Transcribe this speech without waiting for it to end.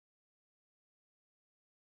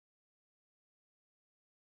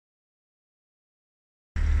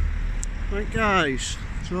Right guys,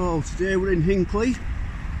 so today we're in Hinckley.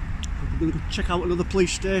 We're going to go check out another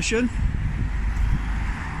police station.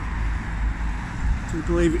 I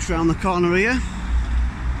believe it's round the corner here.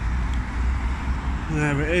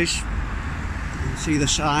 There it is. You can see the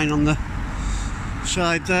sign on the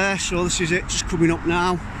side there, so this is it, just coming up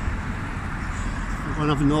now. We're going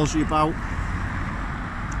to have a nosy about,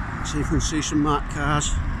 see if we can see some marked cars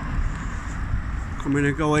coming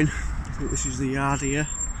and going. I think this is the yard here.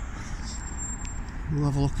 We'll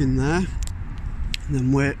have a look in there and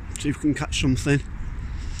then wait, see if we can catch something.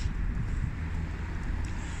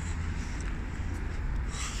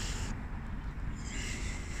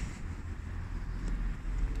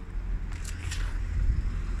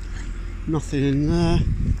 Nothing in there.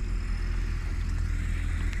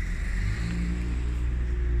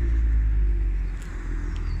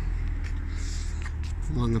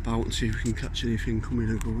 Hang about and see if we can catch anything coming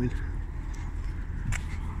or going.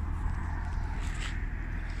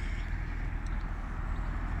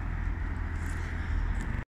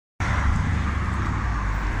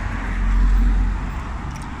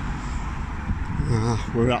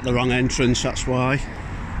 We're at the wrong entrance, that's why.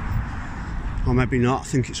 Or maybe not, I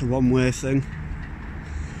think it's a one-way thing.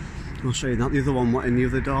 I'm saying that, the other one went in the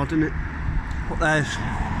other door, didn't it? But there's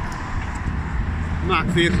marked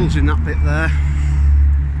vehicles in that bit there.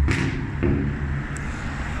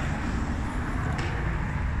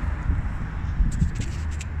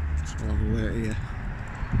 So I'll have a wait here.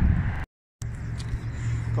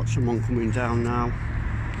 Got someone coming down now.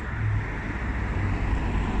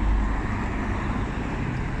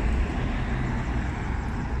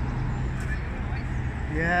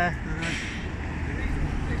 Yeah,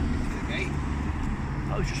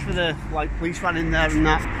 that was just for the police van in there and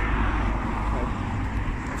that.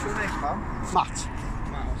 What's your name, pal? Matt.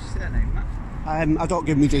 Matt, what's your surname, Matt? I don't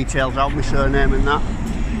give me details out, my surname and that. Is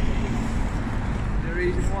there a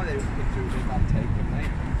reason why they took a picture of the van taken,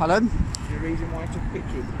 mate? Pardon? Is there a reason why I took a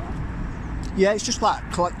picture of the van? Yeah, it's just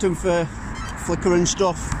like collecting for Flickr and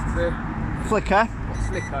stuff. Flickr? What's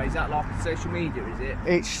Flickr? Is that like social media, is it?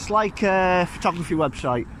 It's like a photography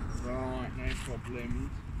website. Right, no problems.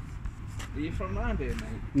 Are you from around here,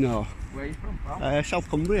 mate? No. Where are you from, pal? South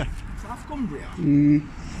Cumbria. South Cumbria?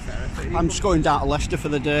 Fair. I'm just going down to Leicester for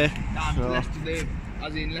the day. Down so. to Leicester,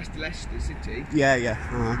 as in Leicester City? Yeah, yeah.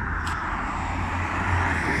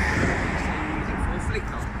 For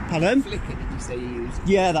Flickr? Pardon? Flickr, did you say you use?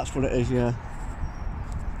 Yeah, that's what it is, yeah.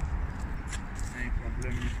 No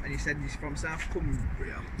problem. And you said he's from South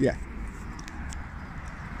Cumbria? Yeah.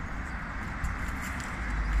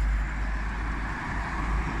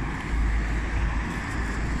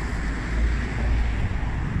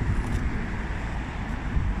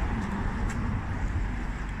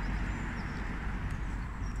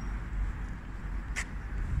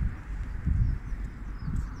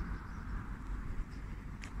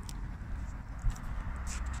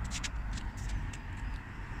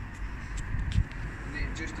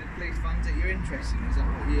 Just the police vans that you're interested in, is that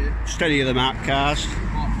what you... Just any of the marked cars.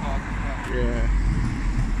 Marked cars as well? Yeah.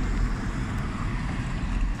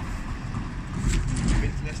 You've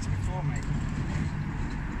been to Leicester before, mate?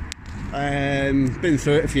 Been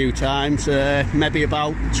through it a few times, maybe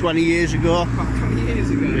about 20 years ago. About 20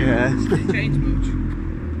 years ago? Yeah. Did it change much?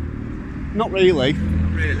 Not really.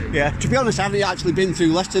 Not really? Yeah, to be honest I haven't actually been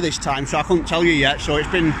through Leicester this time, so I couldn't tell you yet, so it's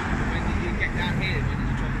been... When did you get down here? When did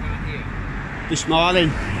you travel down here? this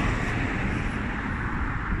morning.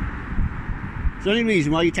 Is there any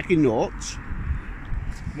reason why you're taking notes?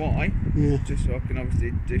 Why? Yeah. Just so I can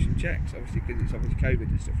obviously do some checks, obviously, because it's obviously COVID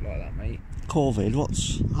and stuff like that, mate. COVID?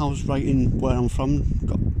 How's writing where I'm from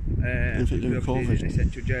got anything to do with COVID? An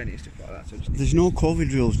essential journey and stuff like that. So just There's no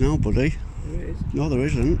COVID rules now, buddy. There is. No, there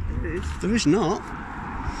isn't. There is. There is not.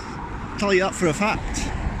 I'll tell you that for a fact.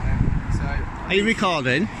 Are you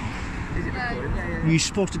recording? Is it recording? Yeah. You're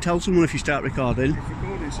supposed to tell someone if you start recording. It's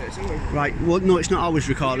recording, so it's always recording. Right, well, no, it's not always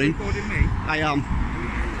recording. Are you recording me? I am.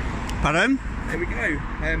 Pardon? There we go.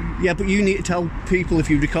 Yeah, but you need to tell people if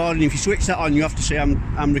you're recording. If you switch that on, you have to say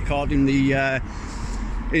I'm recording the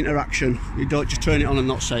interaction. You don't just turn it on and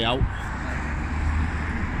not say out. So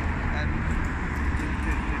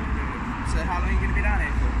how long are you going to be down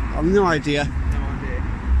here for? I've no idea. No idea.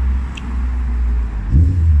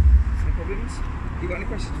 No problems? You got any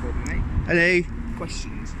questions for me, mate? Any?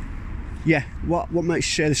 Questions? Yeah. What makes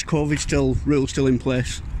you say this COVID rule still in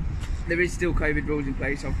place? There is still COVID rules in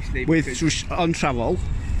place, obviously. With on travel?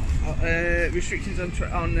 Restrictions on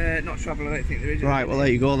not travel, I don't think there is. Right, well there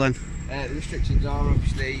you go then. The restrictions are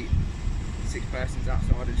obviously 6 persons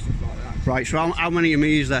outside and stuff like that. Right, so how many of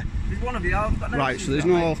me is there? There's one of you. I've got no Right, issues so there's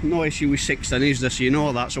with that, no issue with 6 then, is there? So you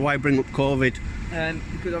know that, so why bring up COVID?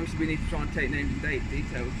 because obviously we need to try and take names and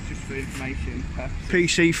details just for information purposes.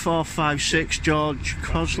 PC456 George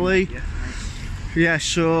Cosley. Yes, mate. Yeah,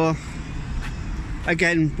 so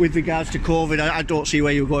again, with regards to COVID, I don't see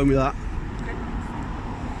where you're going with that.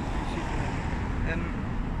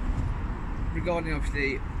 Regarding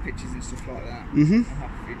obviously pictures and stuff like that, Mhm. I'm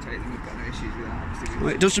happy for you to take them. We've got no issues with that. Obviously, Well,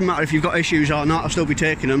 it doesn't matter if you've got issues or not, I'll still be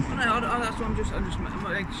taking them. no, that's what I'm just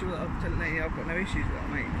making sure that I'm telling you I've got no issues with that,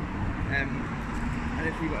 mate. And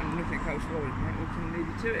if you've got nothing else forward, mate, we can leave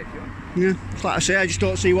you to it if you want. Yeah, it's like I say, I just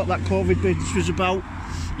don't see what that COVID business was about.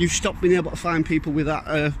 You've stopped being able to find people with that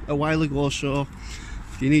a while ago, so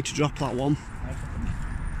you need to drop that one. No problem.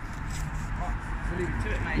 Right, we'll leave you to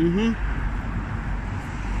it, mate. Mhm.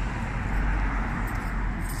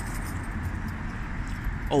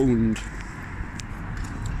 Owned.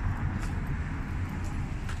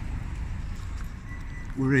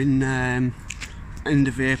 We're in end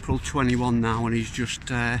of April 21 now, and he's just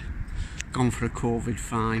gone for a COVID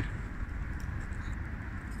fine.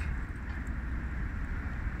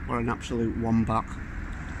 What an absolute wombat.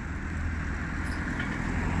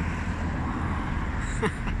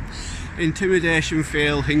 Intimidation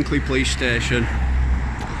fail, Hinckley Police Station.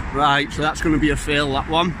 Right, so that's going to be a fail, that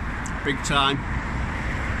one. Big time.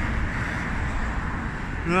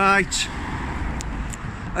 Right,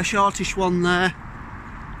 a shortish one there.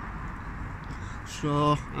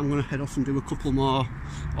 So I'm going to head off and do a couple more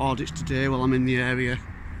audits today while I'm in the area.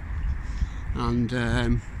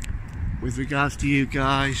 And with regards to you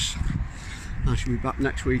guys, I shall be back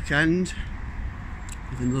next weekend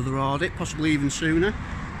with another audit, possibly even sooner.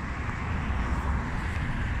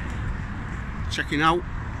 Checking out.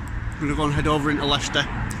 I'm going to go and head over into Leicester.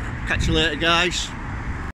 Catch you later, guys.